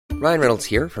Ryan Reynolds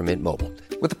here from Mint Mobile.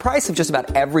 With the price of just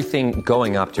about everything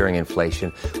going up during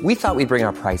inflation, we thought we'd bring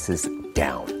our prices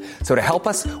down. So to help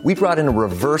us, we brought in a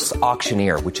reverse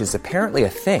auctioneer, which is apparently a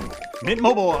thing. Mint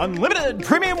Mobile Unlimited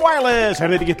Premium Wireless. How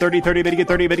to get 30, 30, bit to get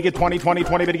 30, bit to get 20, 20,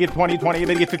 20, bit to get 20, 20,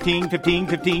 bit to get 15, 15,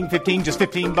 15, 15, just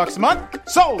 $15 a month?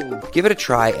 Sold! Give it a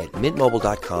try at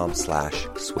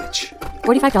mintmobile.com/switch.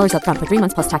 $45 up front for 3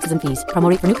 months plus taxes and fees. Promo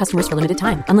rate for new customers for limited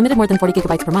time. Unlimited more than 40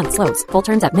 gigabytes per month. Slows full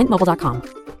terms at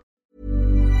mintmobile.com.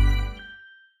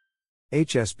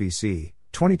 HSBC,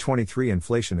 2023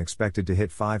 inflation expected to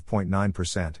hit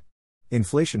 5.9%.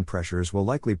 Inflation pressures will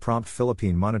likely prompt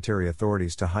Philippine monetary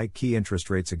authorities to hike key interest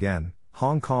rates again,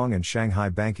 Hong Kong and Shanghai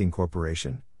Banking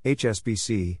Corporation,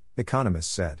 HSBC, economists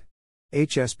said.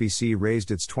 HSBC raised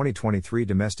its 2023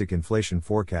 domestic inflation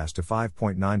forecast to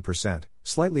 5.9%,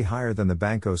 slightly higher than the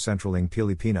Bangko Sentral ng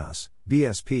Pilipinas,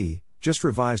 BSP, just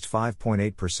revised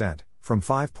 5.8%, from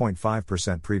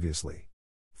 5.5% previously.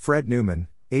 Fred Newman,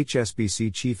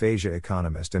 HSBC chief Asia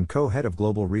economist and co-head of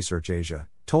Global Research Asia,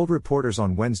 told reporters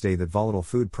on Wednesday that volatile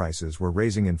food prices were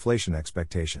raising inflation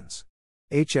expectations.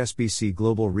 HSBC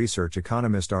Global Research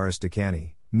economist Aris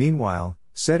Decani, meanwhile,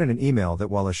 said in an email that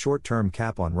while a short-term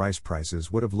cap on rice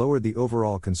prices would have lowered the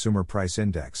overall consumer price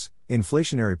index,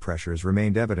 inflationary pressures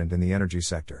remained evident in the energy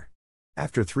sector.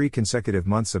 After 3 consecutive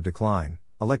months of decline,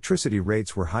 electricity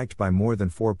rates were hiked by more than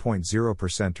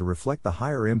 4.0% to reflect the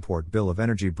higher import bill of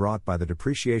energy brought by the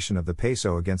depreciation of the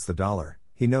peso against the dollar,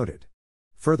 he noted.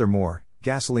 Furthermore,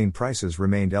 gasoline prices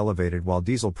remained elevated while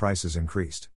diesel prices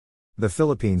increased. The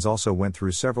Philippines also went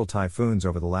through several typhoons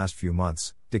over the last few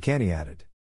months, Decani added.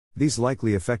 These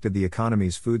likely affected the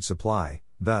economy's food supply,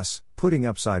 thus, putting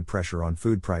upside pressure on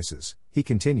food prices, he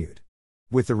continued.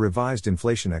 With the revised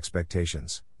inflation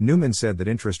expectations, Newman said that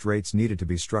interest rates needed to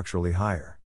be structurally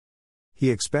higher. He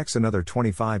expects another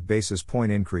 25 basis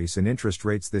point increase in interest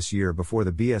rates this year before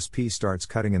the BSP starts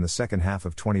cutting in the second half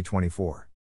of 2024.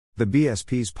 The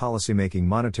BSP's policymaking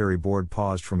monetary board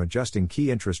paused from adjusting key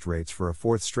interest rates for a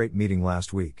 4th straight meeting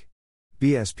last week.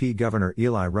 BSP Governor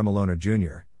Eli Remolona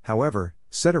Jr., however,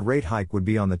 said a rate hike would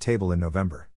be on the table in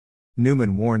November.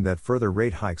 Newman warned that further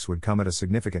rate hikes would come at a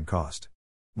significant cost.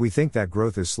 We think that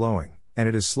growth is slowing, and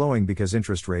it is slowing because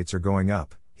interest rates are going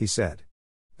up, he said.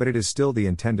 But it is still the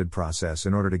intended process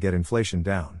in order to get inflation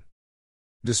down.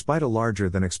 Despite a larger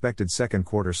than expected second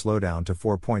quarter slowdown to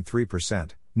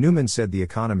 4.3%, Newman said the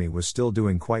economy was still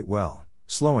doing quite well,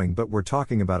 slowing but we're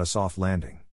talking about a soft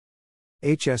landing.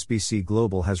 HSBC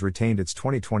Global has retained its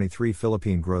 2023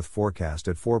 Philippine growth forecast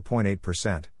at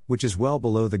 4.8%, which is well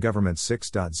below the government's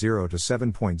 6.0 to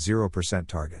 7.0%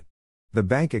 target. The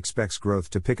bank expects growth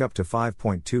to pick up to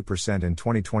 5.2% in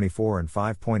 2024 and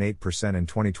 5.8% in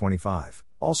 2025,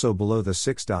 also below the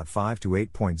 6.5 to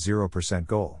 8.0%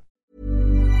 goal.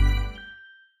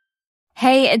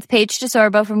 Hey, it's Paige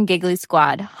DeSorbo from Giggly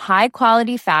Squad. High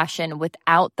quality fashion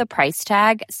without the price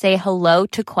tag. Say hello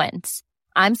to Quince.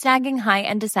 I'm snagging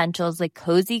high-end essentials like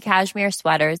cozy cashmere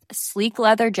sweaters, sleek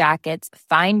leather jackets,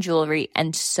 fine jewelry,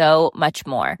 and so much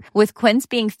more. With Quince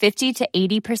being 50 to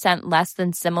 80% less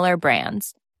than similar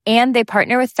brands. And they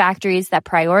partner with factories that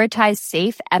prioritize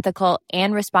safe, ethical,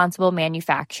 and responsible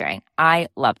manufacturing. I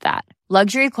love that.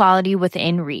 Luxury quality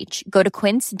within reach. Go to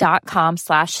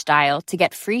quince.com/style to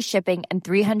get free shipping and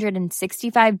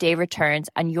 365-day returns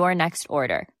on your next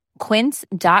order.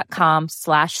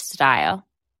 Quince.com/style.